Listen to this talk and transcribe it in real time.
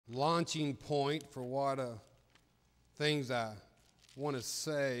launching point for what things I want to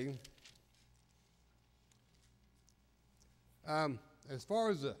say. As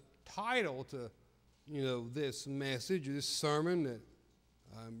far as the title to, this message, this sermon, that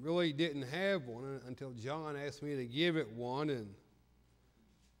I really didn't have one until John asked me to give it one, and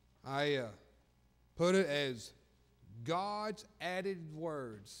I put it as God's added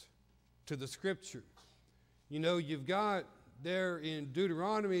words to the Scripture. You've got there in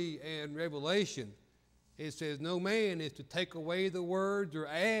Deuteronomy and Revelation, it says, no man is to take away the words or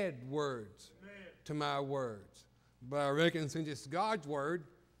add words to my words. But I reckon since it's God's word,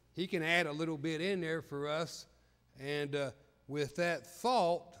 He can add a little bit in there for us. And with that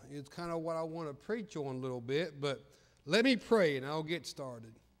thought, it's kind of what I want to preach on a little bit. But let me pray and I'll get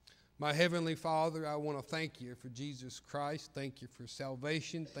started. My Heavenly Father, I want to thank you for Jesus Christ. Thank you for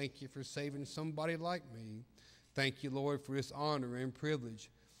salvation. Thank you for saving somebody like me. Thank you, Lord, for this honor and privilege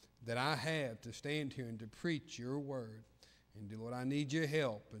that I have to stand here and to preach your word. And dear Lord, I need your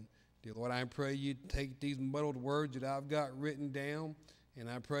help. And dear Lord, I pray you take these muddled words that I've got written down, and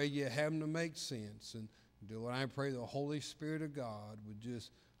I pray you have them to make sense. And dear Lord, I pray the Holy Spirit of God would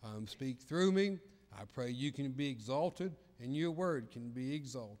just speak through me. I pray you can be exalted and your word can be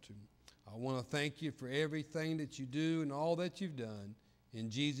exalted. I want to thank you for everything that you do and all that you've done. In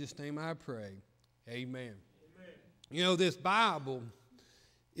Jesus' name I pray. Amen. Amen. This Bible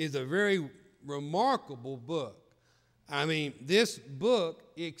is a very remarkable book. I mean, this book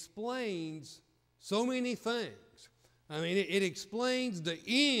explains so many things. I mean, it explains the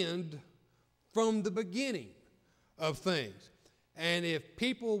end from the beginning of things. And if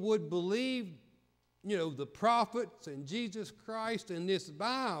people would believe, the prophets and Jesus Christ and this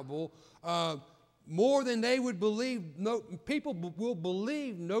Bible, more than they would believe, people will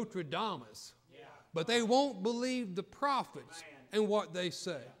believe Notre Dame, but they won't believe the prophets and what they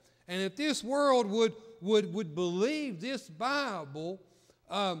say. And if this world would believe this Bible,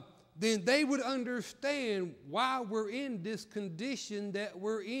 then they would understand why we're in this condition that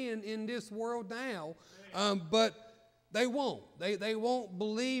we're in this world now. But they won't. They won't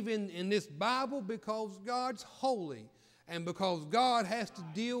believe in this Bible because God's holy and because God has to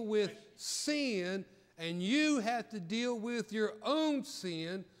deal with sin and you have to deal with your own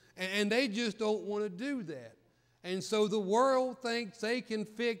sin, and they just don't want to do that. And so the world thinks they can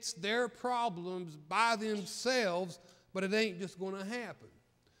fix their problems by themselves, but it ain't just going to happen.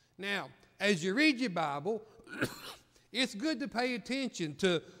 Now, as you read your Bible, it's good to pay attention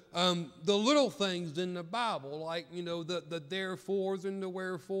to the little things in the Bible, like, the therefores and the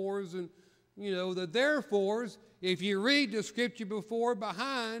wherefores. And, the therefores, if you read the Scripture before or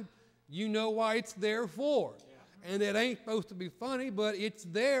behind, you know why it's therefore. Yeah. And it ain't supposed to be funny, but it's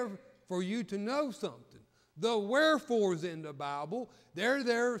there for you to know something. The wherefores in the Bible, they're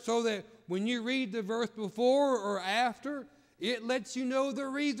there so that when you read the verse before or after, it lets you know the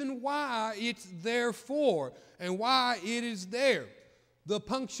reason why it's there for and why it is there. The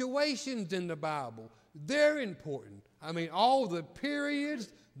punctuations in the Bible, they're important. I mean, all the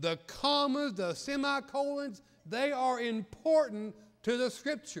periods, the commas, the semicolons, they are important to the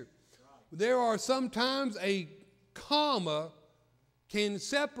Scripture. There are sometimes a comma can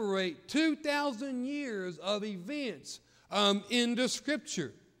separate 2,000 years of events in the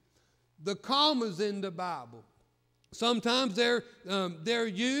Scripture. The commas in the Bible, sometimes they're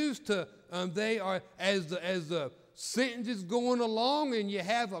used to, they are as the sentence is going along, and you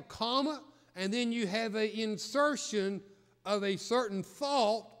have a comma, and then you have an insertion of a certain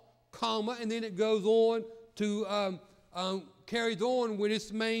thought, comma, and then it goes on to carries on with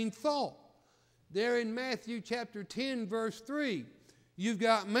its main thought. There in Matthew chapter 10, verse 3. You've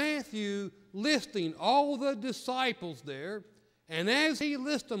got Matthew listing all the disciples there, and as he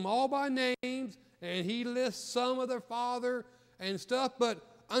lists them all by names, and he lists some of their father and stuff, but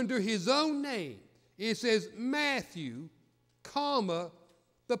under his own name, it says Matthew, comma,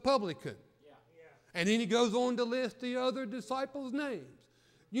 the publican. Yeah. And then he goes on to list the other disciples' names.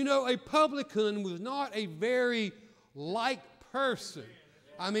 A publican was not a very liked person.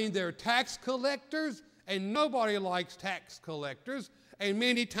 I mean, they're tax collectors, and nobody likes tax collectors. And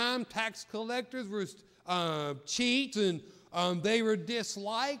many times tax collectors were cheats, and they were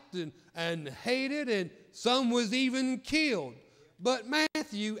disliked and hated, and some was even killed. But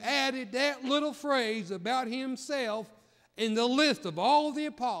Matthew added that little phrase about himself in the list of all the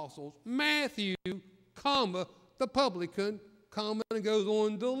apostles. Matthew, comma, the publican, comma, and goes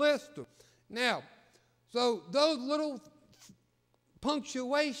on to list them. Now, so those little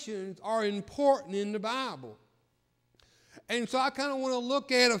punctuations are important in the Bible. And so I kind of want to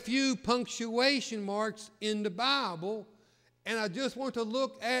look at a few punctuation marks in the Bible And I just want to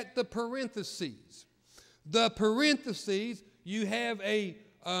look at the parentheses. The parentheses, you have a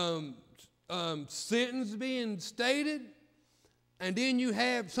sentence being stated, and then you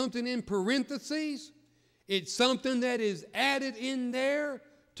have something in parentheses. It's something that is added in there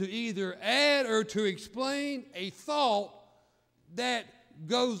to either add or to explain a thought that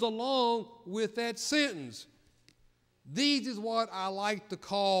goes along with that sentence. These is what I like to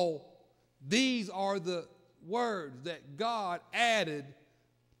call, these are the words that God added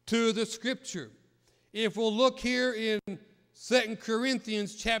to the scripture. If we'll look here in 2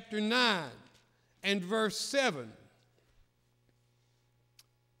 Corinthians chapter 9 and verse 7.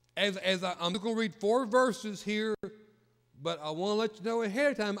 I'm going to read 4 verses here, but I want to let you know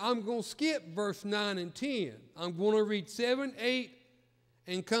ahead of time, I'm going to skip verse 9 and 10. I'm going to read 7, 8,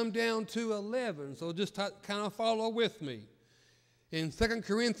 and come down to 11. So just kind of follow with me. In 2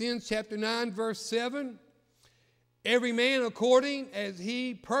 Corinthians chapter 9, verse 7, every man according as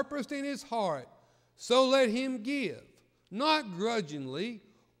he purposed in his heart, so let him give, not grudgingly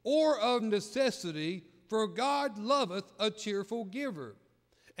or of necessity, for God loveth a cheerful giver.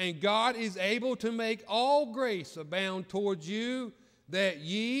 And God is able to make all grace abound towards you, that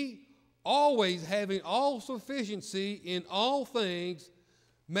ye, always having all sufficiency in all things,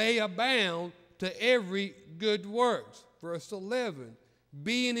 may abound to every good works. Verse 11,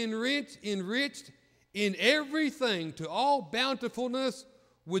 being enriched in everything to all bountifulness,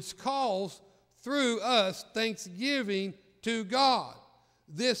 which calls through us thanksgiving to God.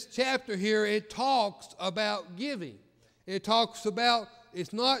 This chapter here, it talks about giving. It talks about,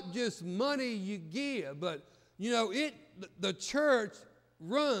 it's not just money you give, but, the church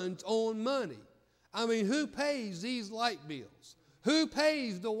runs on money. I mean, who pays these light bills? Who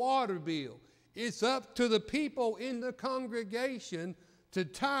pays the water bill? It's up to the people in the congregation to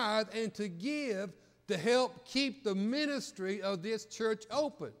tithe and to give to help keep the ministry of this church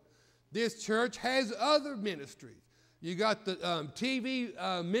open. This church has other ministries. You got the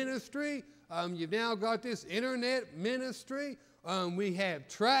TV ministry. You've now got this internet ministry. We have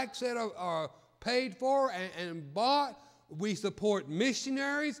tracts that are paid for and bought. We support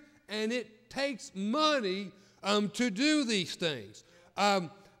missionaries, and it takes money to do these things.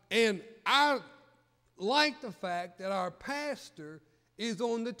 And I like the fact that our pastor is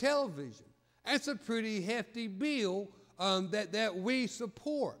on the television. That's a pretty hefty bill that we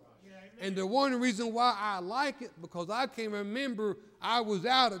support. And the one reason why I like it, because I can remember I was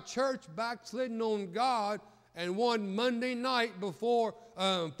out of church backsliding on God, and one Monday night before,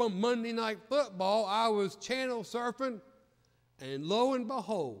 from Monday Night Football, I was channel surfing, and lo and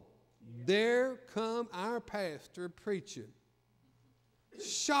behold, there come our pastor preaching.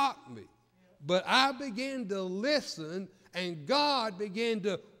 Shocked me. But I began to listen, and God began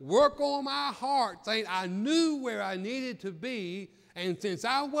to work on my heart, saying I knew where I needed to be. And since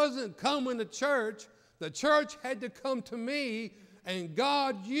I wasn't coming to church, the church had to come to me, and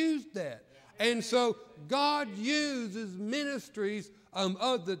God used that. And so God uses ministries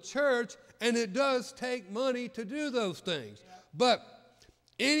of the church, and it does take money to do those things. But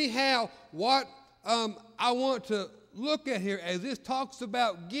anyhow, what I want to look at here, as this talks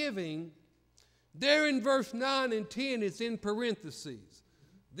about giving, there in verse 9 and 10, it's in parentheses.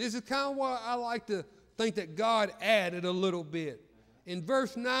 This is kind of what I like to think that God added a little bit. In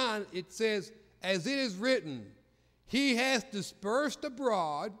verse 9, it says, as it is written, he hath dispersed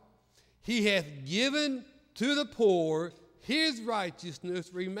abroad, he hath given to the poor, his righteousness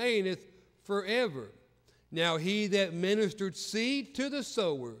remaineth forever. Now he that ministered seed to the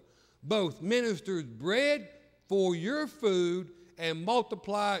sower, both ministers bread for your food, and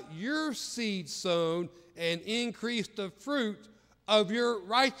multiply your seed sown, and increase the fruit of your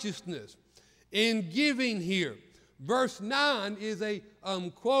righteousness. In giving here, verse 9 is a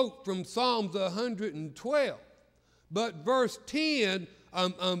quote from Psalms 112. But verse 10,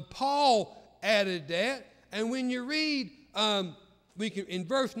 Paul added that. And when you read, in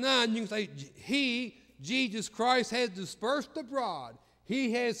verse 9, you can say, he, Jesus Christ, has dispersed abroad.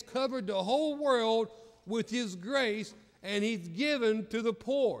 He has covered the whole world with his grace, and he's given to the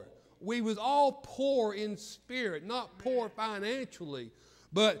poor. We was all poor in spirit, not poor financially.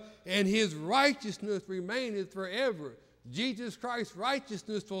 And his righteousness remaineth forever. Jesus Christ's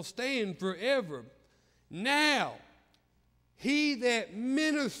righteousness will stand forever. Now, he that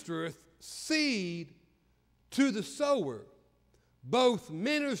ministereth seed to the sower, both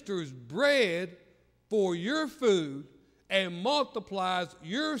ministers bread for your food, and multiplies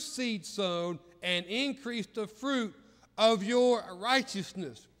your seed sown, and increase the fruit of your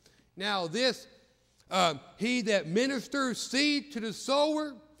righteousness. Now this, he that ministers seed to the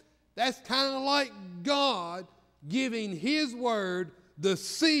sower, that's kind of like God giving his word, the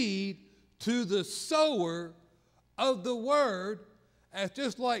seed, to the sower of the word. It's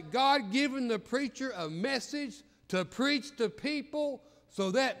just like God giving the preacher a message to preach to people,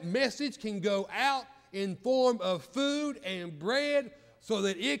 so that message can go out in form of food and bread, so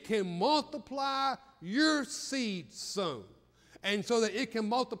that it can multiply your seed sown, and so that it can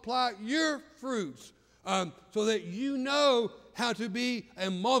multiply your fruits, so that you know how to be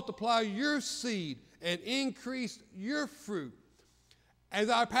and multiply your seed and increase your fruit. As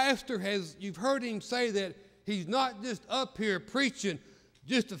our pastor you've heard him say that he's not just up here preaching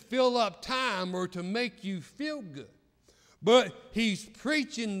just to fill up time or to make you feel good, but he's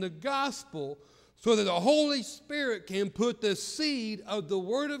preaching the gospel so that the Holy Spirit can put the seed of the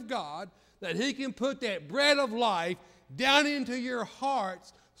Word of God, that he can put that bread of life down into your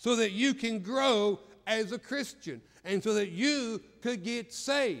hearts so that you can grow as a Christian and so that you could get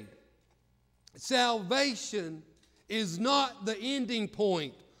saved. Salvation is not the ending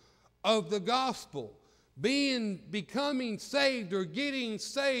point of the gospel. Becoming saved or getting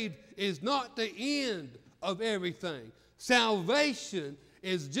saved is not the end of everything. Salvation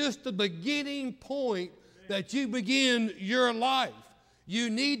is just the beginning point that you begin your life. You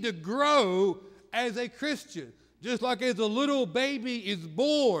need to grow as a Christian. Just like as a little baby is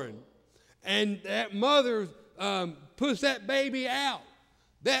born and that mother puts that baby out,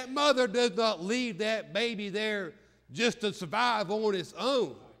 that mother does not leave that baby there just to survive on its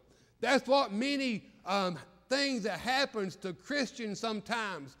own. That's what many things that happens to Christians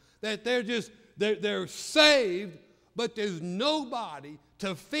sometimes, that they're saved, but there's nobody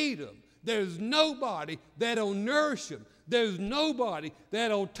to feed them. There's nobody that'll nourish them. There's nobody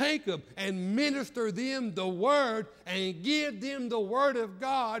that'll take them and minister them the word and give them the word of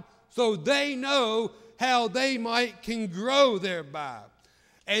God so they know how they can grow thereby.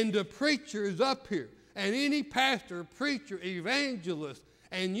 And the preacher is up here, and any pastor, preacher, evangelist,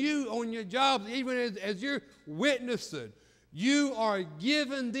 and you on your jobs, even as you're witnessing, you are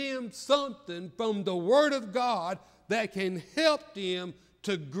giving them something from the Word of God that can help them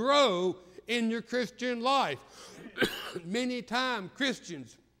to grow in your Christian life. Many times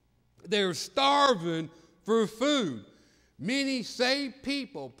Christians, they're starving for food. Many saved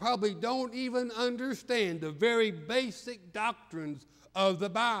people probably don't even understand the very basic doctrines of the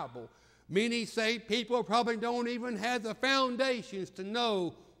Bible. Many saved people probably don't even have the foundations to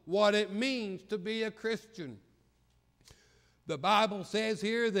know what it means to be a Christian. The Bible says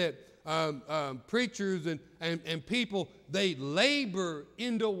here that preachers and people, they labor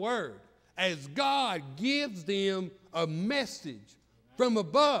in the Word as God gives them a message from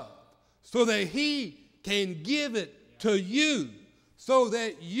above so that He can give it to you, so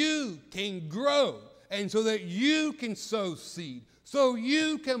that you can grow and so that you can sow seed, so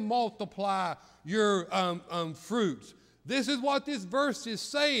you can multiply your fruits. This is what this verse is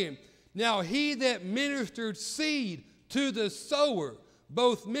saying. Now he that ministered seed to the sower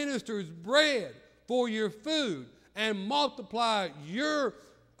both ministers bread for your food and multiply your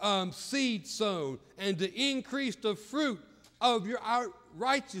seed sown and to increase the fruit of your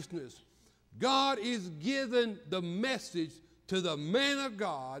righteousness. God is giving the message to the man of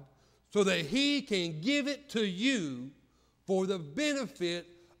God so that he can give it to you for the benefit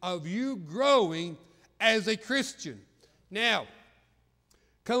of you growing as a Christian. Now,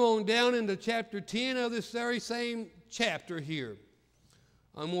 come on down into chapter 10 of this very same chapter here.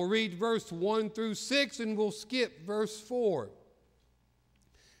 I'm going to read verse 1 through 6 and we'll skip verse 4.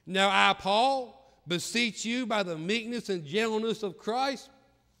 Now I, Paul, beseech you by the meekness and gentleness of Christ,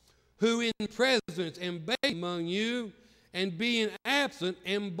 who in presence am base among you, and being absent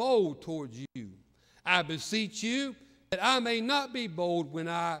am bold towards you. I beseech you that I may not be bold when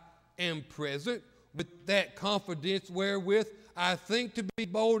I am present, with that confidence wherewith I think to be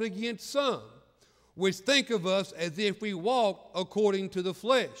bold against some, which think of us as if we walk according to the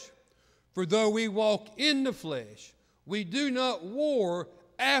flesh. For though we walk in the flesh, we do not war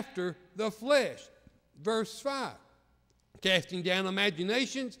after the flesh. Verse 5, casting down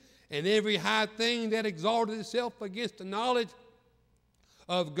imaginations and every high thing that exalted itself against the knowledge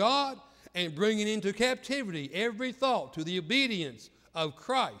of God, and bringing into captivity every thought to the obedience of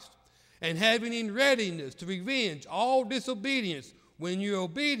Christ, and having in readiness to revenge all disobedience when your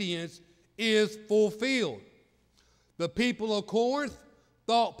obedience is fulfilled. The people of Corinth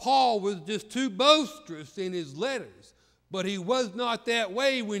thought Paul was just too boisterous in his letters, but he was not that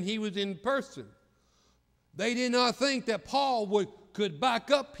way when he was in person. They did not think that Paul could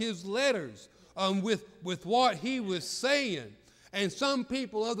back up his letters with what he was saying. And some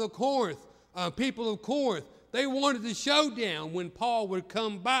people of Corinth, they wanted the showdown when Paul would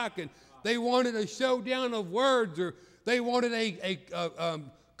come back and They wanted a showdown of words, or they wanted a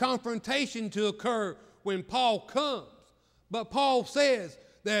confrontation to occur when Paul comes. But Paul says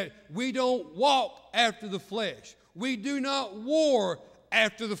that we don't walk after the flesh. We do not war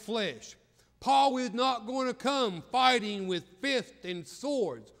after the flesh. Paul is not going to come fighting with fists and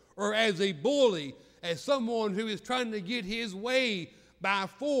swords, or as a bully, as someone who is trying to get his way by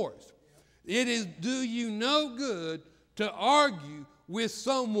force. It is do you no good to argue with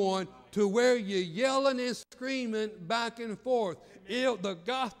someone to where you're yelling and screaming back and forth. The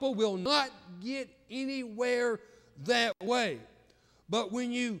gospel will not get anywhere that way. But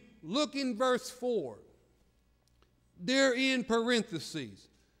when you look in verse 4, they're in parentheses.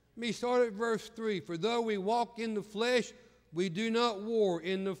 Let me start at verse 3. For though we walk in the flesh, we do not war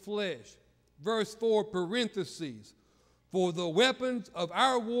in the flesh. Verse 4, parentheses. For the weapons of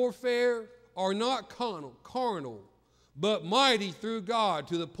our warfare are not carnal, but mighty through God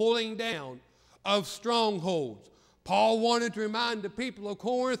to the pulling down of strongholds. Paul wanted to remind the people of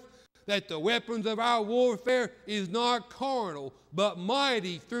Corinth that the weapons of our warfare is not carnal, but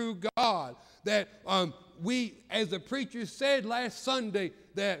mighty through God. That we, as the preacher said last Sunday,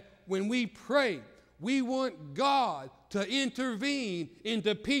 that when we pray, we want God to intervene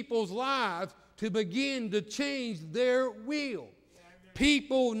into people's lives to begin to change their will.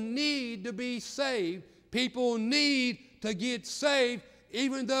 People need to be saved. People need to get saved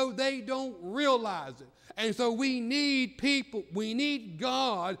even though they don't realize it. And so we need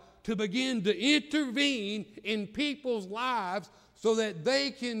God to begin to intervene in people's lives so that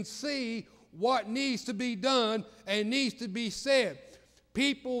they can see what needs to be done and needs to be said.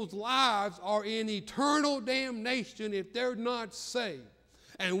 People's lives are in eternal damnation if they're not saved.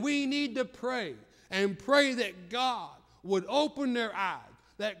 And we need to pray and pray that God would open their eyes,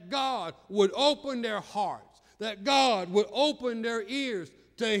 that God would open their hearts, that God would open their ears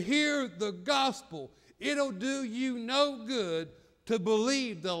to hear the gospel. It'll do you no good to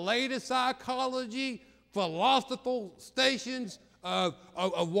believe the latest psychology, philosophical stations of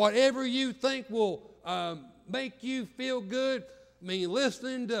whatever you think will make you feel good. I mean,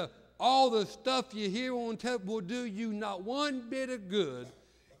 listening to all the stuff you hear on television will do you not one bit of good.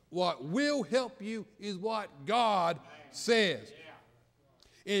 What will help you is what God says.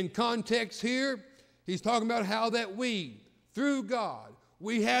 In context here, he's talking about how that we, through God,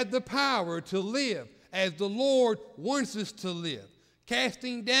 we had the power to live as the Lord wants us to live,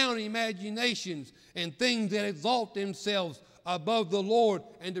 casting down imaginations and things that exalt themselves above the Lord,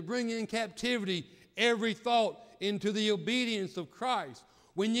 and to bring in captivity every thought into the obedience of Christ.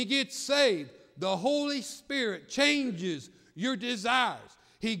 When you get saved, the Holy Spirit changes your desires.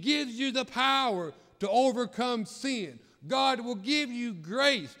 He gives you the power to overcome sin. God will give you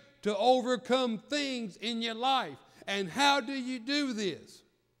grace to overcome things in your life. And how do you do this?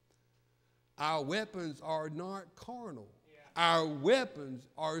 Our weapons are not carnal. Our weapons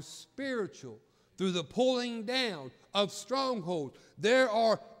are spiritual through the pulling down of strongholds.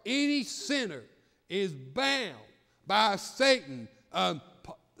 Any sinner is bound by Satan.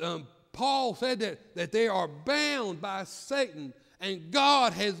 Paul said that they are bound by Satan, and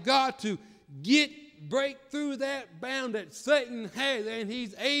God has got to break through that bound that Satan has, and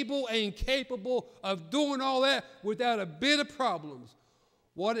he's able and capable of doing all that without a bit of problems.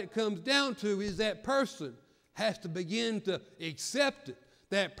 What it comes down to is that person has to begin to accept it.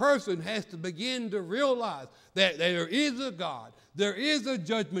 That person has to begin to realize that there is a God, there is a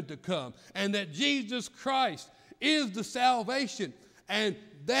judgment to come, and that Jesus Christ is the salvation. And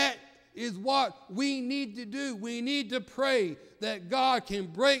that is what we need to do. We need to pray that God can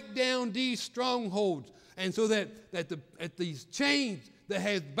break down these strongholds, and so that these chains that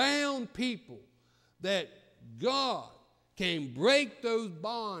has bound people, that God can break those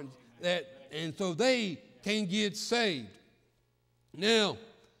bonds, and so they can get saved. Now,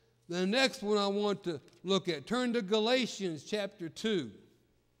 the next one I want to look at, turn to Galatians chapter 2.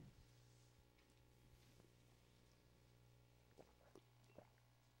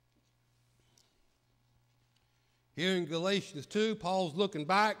 Here in Galatians 2, Paul's looking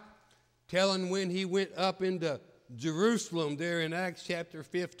back, telling when he went up into Jerusalem there in Acts chapter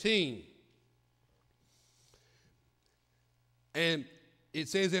 15. And it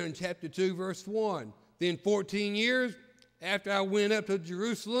says there in chapter 2, verse 1, then 14 years after I went up to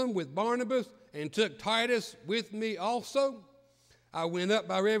Jerusalem with Barnabas and took Titus with me also, I went up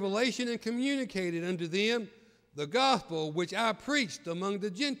by revelation and communicated unto them the gospel which I preached among the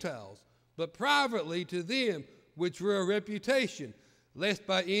Gentiles, but privately to them which were a reputation, lest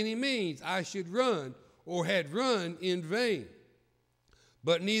by any means I should run or had run in vain.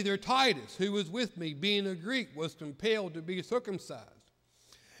 But neither Titus, who was with me, being a Greek, was compelled to be circumcised.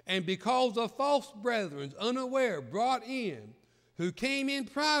 And because of false brethren, unaware, brought in, who came in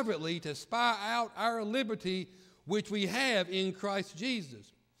privately to spy out our liberty which we have in Christ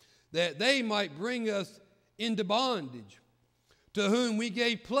Jesus, that they might bring us into bondage, to whom we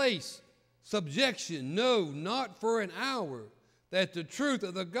gave place, subjection, no, not for an hour, that the truth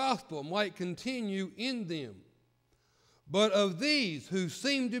of the gospel might continue in them. But of these who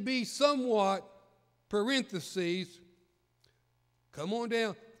seem to be somewhat, parentheses, come on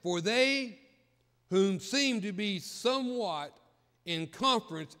down, for they whom seem to be somewhat in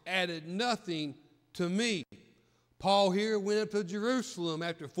conference added nothing to me. Paul here went up to Jerusalem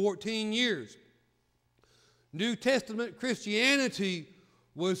after 14 years. New Testament Christianity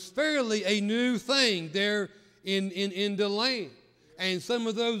was fairly a new thing there in the land. And some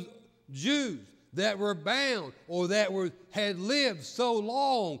of those Jews that were bound or that had lived so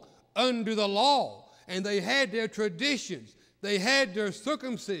long under the law, and they had their traditions, they had their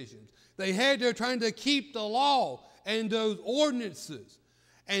circumcisions, they had their trying to keep the law and those ordinances.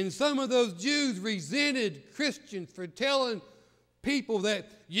 And some of those Jews resented Christians for telling people that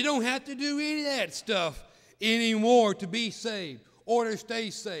you don't have to do any of that stuff anymore to be saved or to stay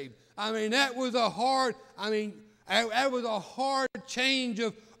saved. I mean, that was a hard change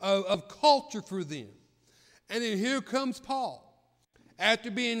of culture for them. And then here comes Paul.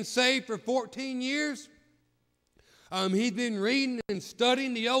 After being saved for 14 years, he'd been reading and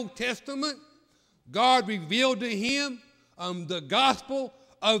studying the Old Testament. God revealed to him the gospel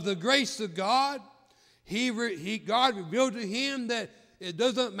of the grace of God. God revealed to him that it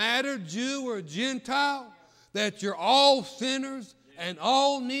doesn't matter, Jew or Gentile, that you're all sinners and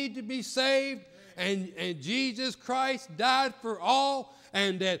all need to be saved. And Jesus Christ died for all,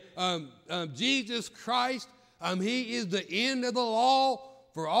 and that Jesus Christ, he is the end of the law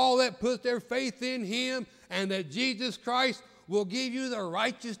for all that put their faith in him, and that Jesus Christ will give you the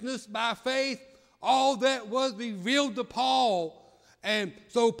righteousness by faith. All that was revealed to Paul. And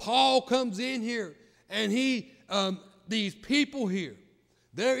so Paul comes in here, and these people here,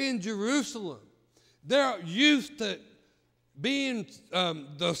 they're in Jerusalem. They're used to being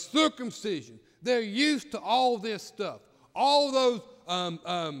the circumcision. They're used to all this stuff. All those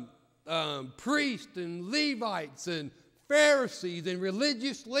priests and Levites and Pharisees and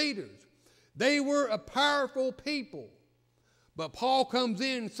religious leaders, they were a powerful people. But Paul comes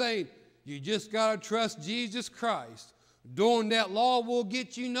in saying, you just got to trust Jesus Christ. Doing that law will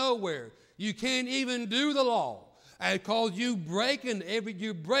get you nowhere. You can't even do the law because you break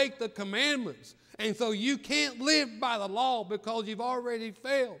the commandments. And so you can't live by the law because you've already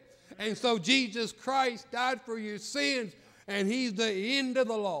failed. And so Jesus Christ died for your sins, and he's the end of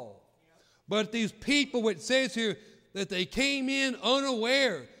the law. But these people, it says here that they came in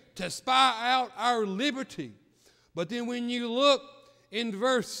unaware to spy out our liberty. But then when you look in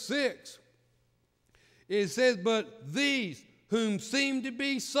verse 6, it says, but these whom seem to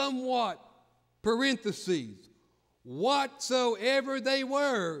be somewhat, parentheses, whatsoever they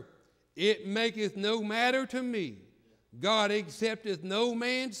were, it maketh no matter to me. God accepteth no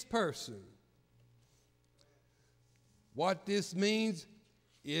man's person. What this means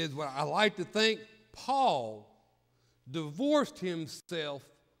is, what I like to think, Paul divorced himself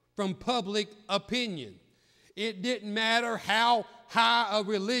from public opinion. It didn't matter how high a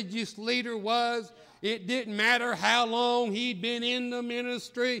religious leader was. It didn't matter how long he'd been in the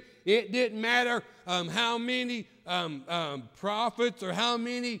ministry. It didn't matter how many prophets or how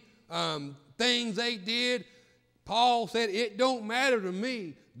many things they did. Paul said, it don't matter to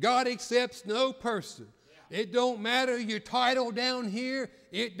me. God accepts no person. It don't matter your title down here.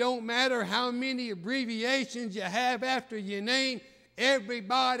 It don't matter how many abbreviations you have after your name.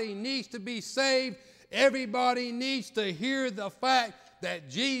 Everybody needs to be saved. Everybody needs to hear the fact that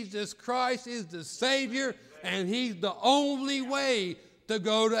Jesus Christ is the Savior, and he's the only way to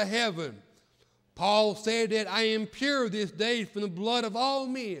go to heaven. Paul said that I am pure this day from the blood of all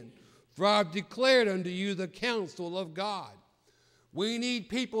men, for I've declared unto you the counsel of God. We need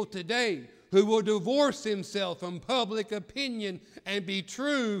people today who will divorce themselves from public opinion and be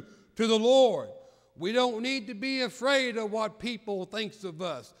true to the Lord. We don't need to be afraid of what people think of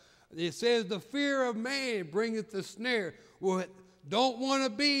us. It says the fear of man bringeth the snare. Well, don't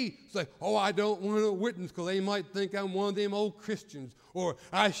want to say, oh, I don't want to witness because they might think I'm one of them old Christians, or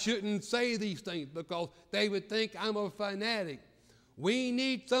I shouldn't say these things because they would think I'm a fanatic. We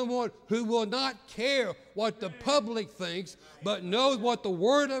need someone who will not care what the public thinks, but knows what the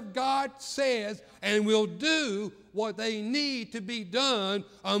Word of God says and will do what they need to be done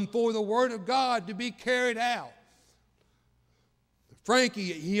for the Word of God to be carried out.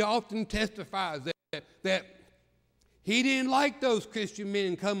 Frankie, he often testifies that He didn't like those Christian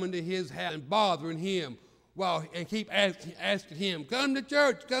men coming to his house and bothering him and keep asking him, come to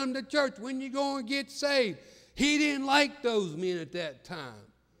church, when you going to get saved? He didn't like those men at that time.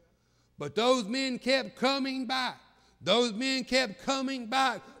 But those men kept coming back. Those men kept coming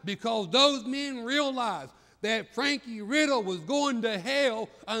back because those men realized that Frankie Riddle was going to hell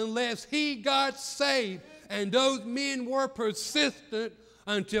unless he got saved. And those men were persistent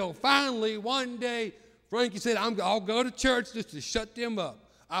until finally one day Frankie said, I'll go to church just to shut them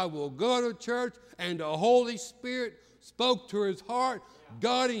up. I will go to church, and the Holy Spirit spoke to his heart,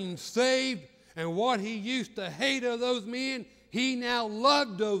 got him saved, and what he used to hate of those men, he now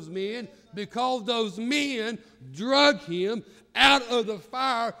loved those men because those men drug him out of the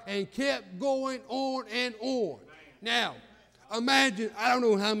fire and kept going on and on. Now, imagine, I don't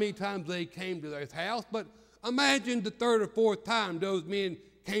know how many times they came to their house, but imagine the third or fourth time those men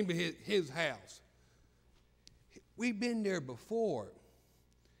came to his house. We've been there before.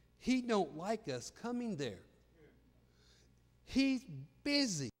 He don't like us coming there. He's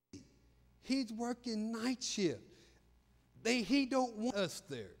busy. He's working night shift. He don't want us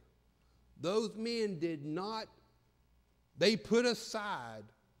there. Those men did not. They put aside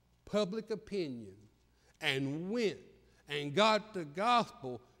public opinion and went and got the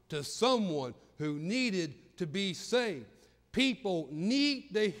gospel to someone who needed to be saved. People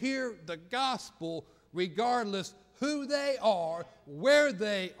need to hear the gospel regardless who they are, where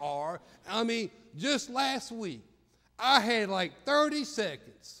they are. I mean, just last week, I had like 30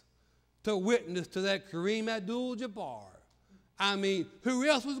 seconds to witness to that Kareem Abdul-Jabbar. I mean, who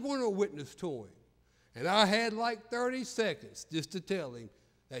else was going to witness to him? And I had like 30 seconds just to tell him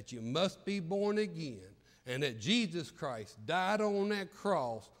that you must be born again and that Jesus Christ died on that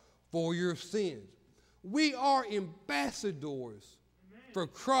cross for your sins. We are ambassadors for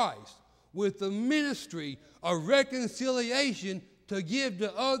Christ with the ministry of reconciliation to give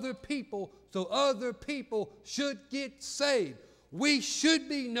to other people so other people should get saved. We should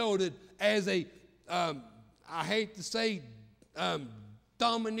be noted as a, I hate to say,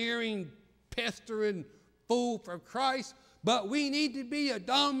 domineering, pestering fool for Christ, but we need to be a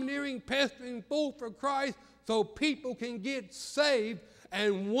domineering, pestering fool for Christ so people can get saved.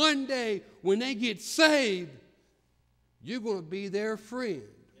 And one day, when they get saved, you're going to be their friend.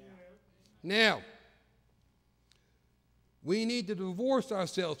 Now, we need to divorce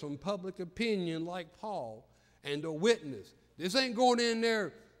ourselves from public opinion like Paul and to witness. This ain't going in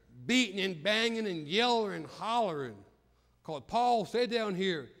there beating and banging and yelling and hollering. Because Paul said down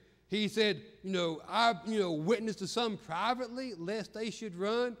here, he said, I witness to some privately lest they should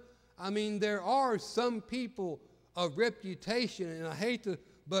run. I mean, there are some people of reputation, and I hate to,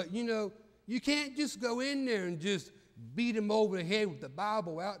 but you can't just go in there and just beat them over the head with the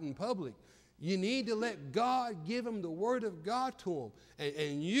Bible out in public. You need to let God give them the Word of God to them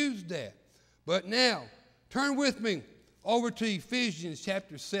and use that. But now, turn with me over to Ephesians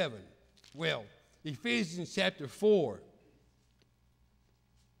chapter 7. Well, Ephesians chapter 4.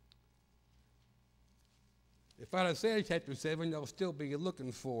 If I'd have said chapter 7, y'all still be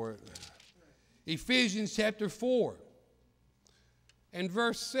looking for it. Ephesians chapter 4 and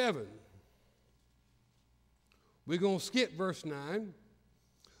verse 7. We're going to skip verse 9.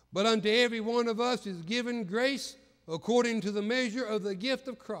 But unto every one of us is given grace according to the measure of the gift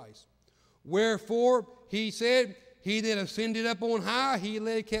of Christ. Wherefore, he said, he that ascended up on high, he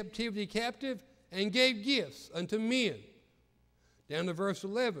led captivity captive and gave gifts unto men. Down to verse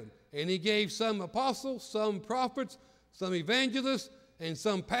 11. And he gave some apostles, some prophets, some evangelists, and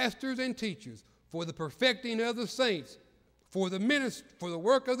some pastors and teachers for the perfecting of the saints, for the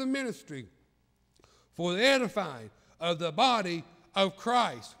work of the ministry, for the edifying of the body of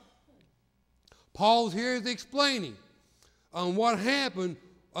Christ. Paul here is explaining what happened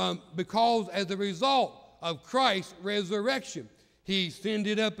because as a result of Christ's resurrection, he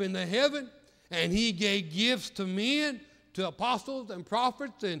ascended up into heaven and he gave gifts to men, to apostles and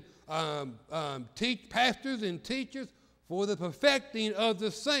prophets and pastors and teachers for the perfecting of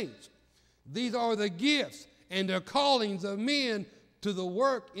the saints. These are the gifts and the callings of men to the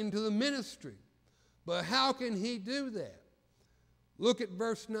work into the ministry. But how can he do that? Look at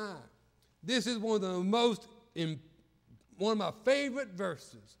verse 9. This is one of my favorite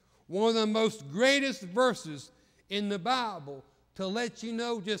verses, one of the most greatest verses in the Bible to let you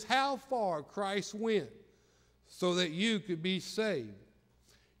know just how far Christ went so that you could be saved.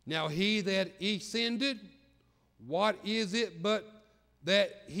 Now he that ascended, what is it but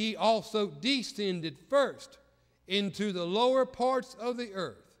that he also descended first into the lower parts of the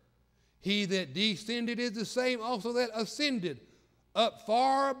earth? He that descended is the same also that ascended up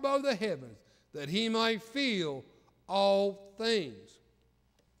far above the heavens, that he might fill all things.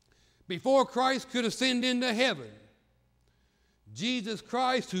 Before Christ could ascend into heaven, Jesus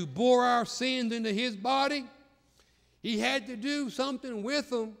Christ, who bore our sins into his body, he had to do something with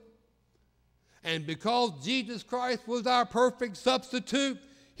them. And because Jesus Christ was our perfect substitute,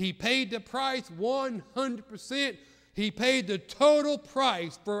 he paid the price 100%. He paid the total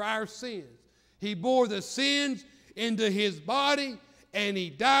price for our sins. He bore the sins into his body, and he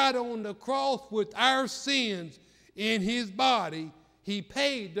died on the cross with our sins in his body. He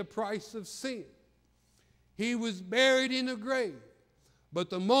paid the price of sin. He was buried in a grave. But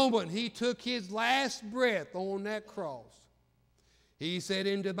the moment he took his last breath on that cross, he said,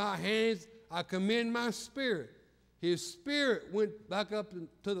 "Into my hands I commend my spirit." His spirit went back up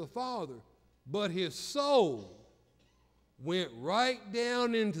to the Father, but his soul went right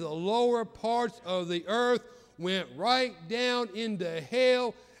down into the lower parts of the earth, went right down into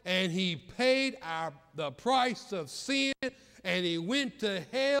hell, and he paid the price of sin, and he went to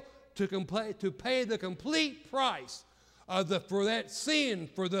hell to pay the complete price for that sin,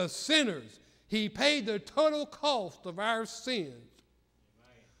 for the sinners. He paid the total cost of our sins.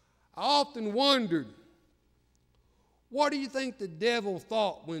 I often wondered, what do you think the devil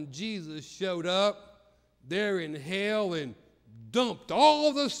thought when Jesus showed up there in hell and dumped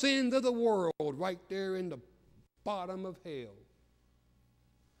all the sins of the world right there in the bottom of hell?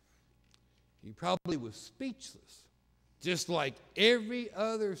 He probably was speechless, just like every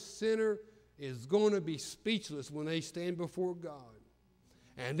other sinner is going to be speechless when they stand before God.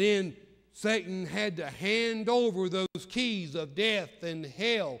 And then Satan had to hand over those keys of death and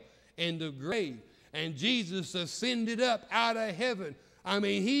hell and the grave. And Jesus ascended up out of heaven. I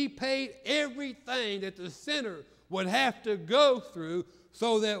mean, he paid everything that the sinner would have to go through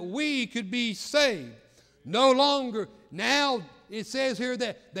so that we could be saved. No longer, now it says here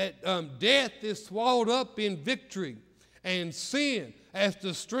that death is swallowed up in victory, and sin, as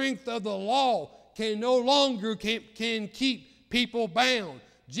the strength of the law, can no longer can keep people bound.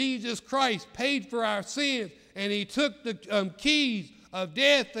 Jesus Christ paid for our sins, and he took the keys of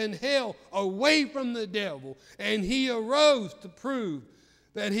death and hell away from the devil, and he arose to prove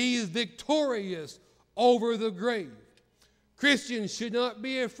that he is victorious over the grave. Christians should not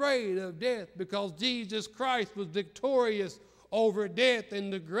be afraid of death, because Jesus Christ was victorious over death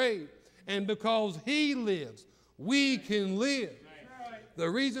and the grave, and because he lives, we can live. The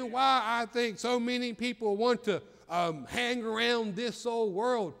reason why I think so many people want to hang around this old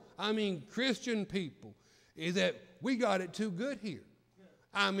world, I mean Christian people, is that we got it too good here.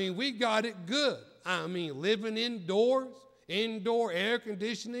 I mean, we got it good. I mean, living indoors, indoor air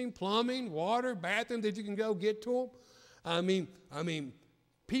conditioning, plumbing, water, bathrooms that you can go get to them. I mean,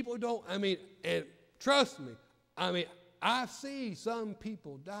 people don't, and trust me, I see some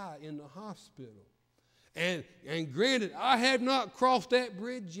people die in the hospital. And granted, I have not crossed that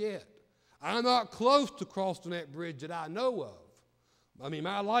bridge yet. I'm not close to crossing that bridge that I know of. I mean,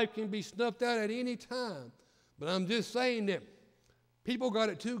 my life can be snuffed out at any time. But I'm just saying that people got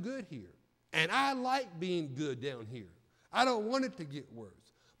it too good here. And I like being good down here. I don't want it to get worse.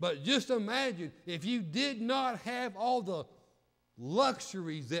 But just imagine if you did not have all the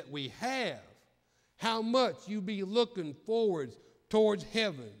luxuries that we have, how much you'd be looking forward towards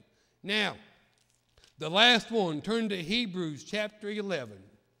heaven. Now, the last one, turn to Hebrews chapter 11.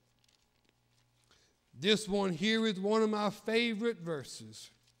 This one here is one of my favorite verses,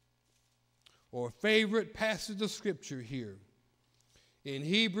 or favorite passage of Scripture here. In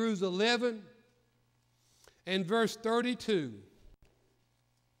Hebrews 11 and verse 32.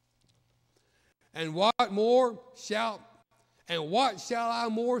 And what shall I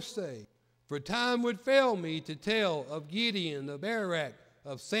more say? For time would fail me to tell of Gideon, of Barak,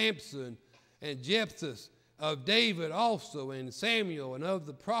 of Samson, and Jephthah, of David also, and Samuel, and of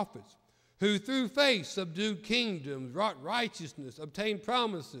the prophets, who through faith subdued kingdoms, wrought righteousness, obtained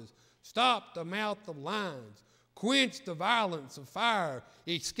promises, stopped the mouth of lions, quenched the violence of fire,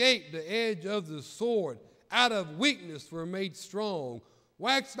 escaped the edge of the sword, out of weakness were made strong,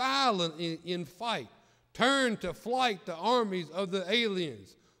 waxed violent in fight, turned to flight the armies of the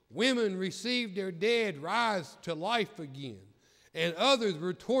aliens. Women received their dead rise to life again, and others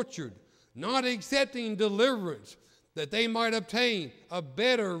were tortured, not accepting deliverance, that they might obtain a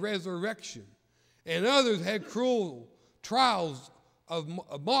better resurrection. And others had cruel trials of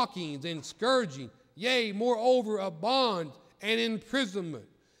mockings and scourging, yea, moreover, of bonds and imprisonment.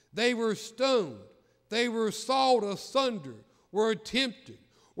 They were stoned, they were sawed asunder, were tempted,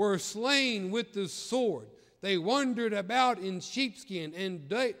 were slain with the sword. They wandered about in sheepskin and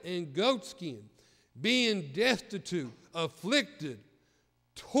goatskin, being destitute, afflicted,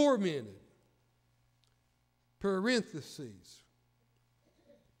 tormented. parentheses,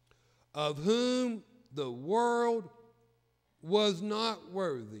 of whom the world was not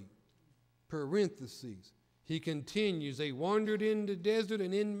worthy, parentheses. He continues, they wandered in the desert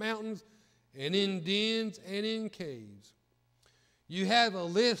and in mountains and in dens and in caves. You have a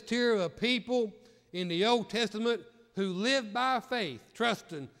list here of people in the Old Testament who lived by faith,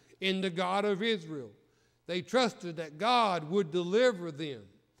 trusting in the God of Israel. They trusted that God would deliver them,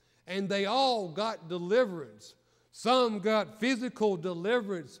 and they all got deliverance. Some got physical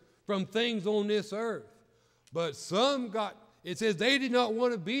deliverance from things on this earth, but some got, it says they did not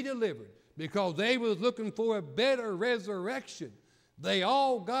want to be delivered because they was looking for a better resurrection. They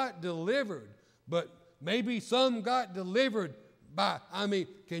all got delivered, but maybe some got delivered by,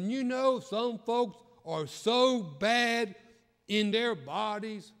 can you know some folks are so bad in their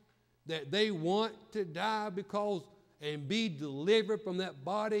bodies that they want to die because and be delivered from that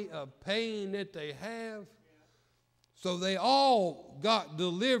body of pain that they have? So they all got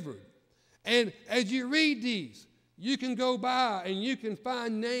delivered. And as you read these, you can go by and you can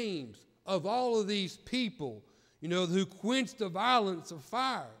find names of all of these people, who quenched the violence of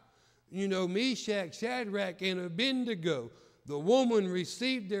fire. Meshach, Shadrach, and Abednego. The woman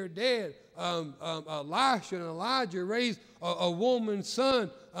received their dead. Elisha and Elijah raised a woman's son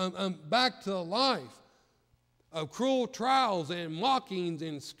back to life. Cruel trials and mockings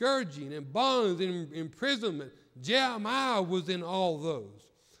and scourging and bonds and imprisonment. Jeremiah was in all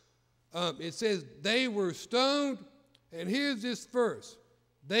those. It says they were stoned, and here's this verse.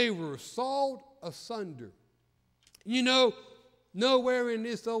 They were sawed asunder. Nowhere in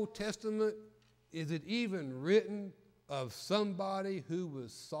this Old Testament is it even written of somebody who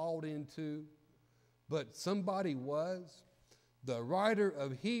was sawed into, but somebody was. The writer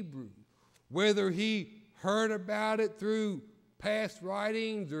of Hebrews, whether he heard about it through past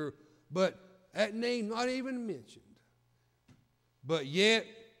writings but that name not even mentioned. But yet,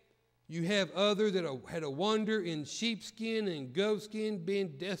 you have others that had a wander in sheepskin and goatskin, being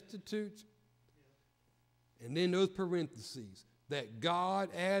destitute. And then those parentheses that God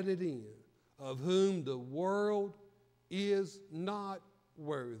added in, of whom the world is not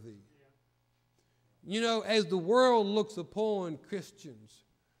worthy. As the world looks upon Christians,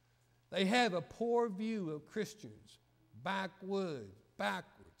 they have a poor view of Christians, backwards,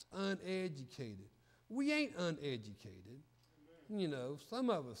 uneducated. We ain't uneducated. Some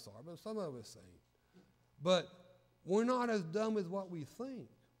of us are, but some of us ain't. But we're not as dumb as what we think.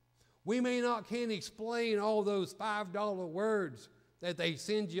 We can't explain all those $5 words that they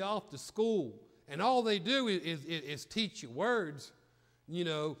send you off to school. And all they do is teach you words,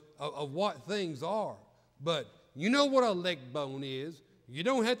 of what things are. But you know what a leg bone is. You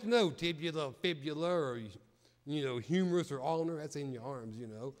don't have to know tibula, fibula, or, humerus or ulnar. That's in your arms,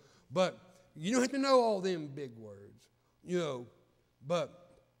 But you don't have to know all them big words,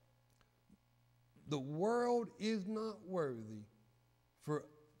 But the world is not worthy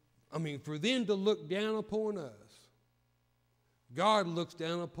for them to look down upon us. God looks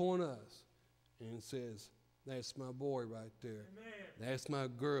down upon us and says, that's my boy right there. Amen. That's my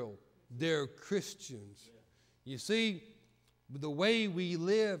girl. They're Christians. Yeah. You see, the way we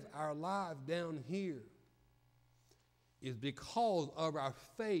live our life down here is because of our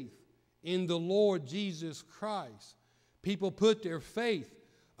faith in the Lord Jesus Christ. People put their faith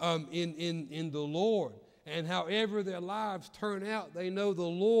in the Lord. And however their lives turn out, they know the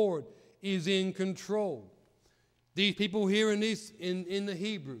Lord is in control. These people here in the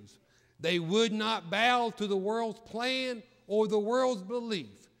Hebrews, they would not bow to the world's plan or the world's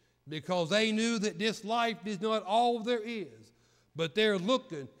belief because they knew that this life is not all there is, but they're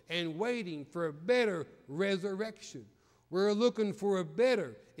looking and waiting for a better resurrection. We're looking for a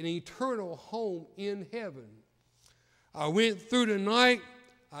better and eternal home in heaven. I went through tonight.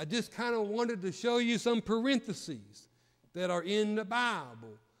 I just kind of wanted to show you some parentheses that are in the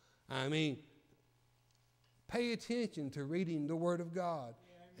Bible. Pay attention to reading the Word of God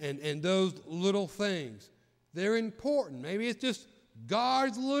and those little things. They're important. Maybe it's just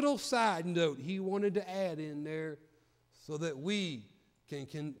God's little side note He wanted to add in there so that we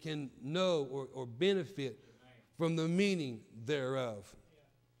can know or benefit from the meaning thereof.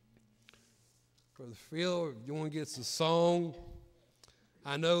 For the field, if you want to get the song,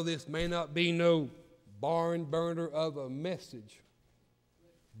 I know this may not be no barn burner of a message,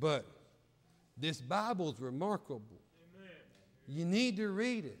 but this Bible's remarkable. Amen. You need to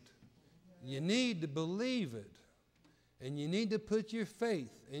read it. You need to believe it. And you need to put your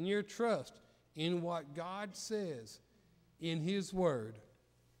faith and your trust in what God says in His Word.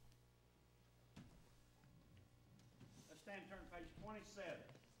 Let's stand and turn to page 27.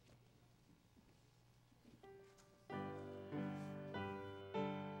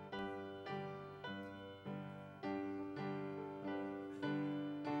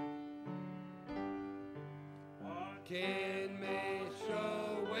 Can man show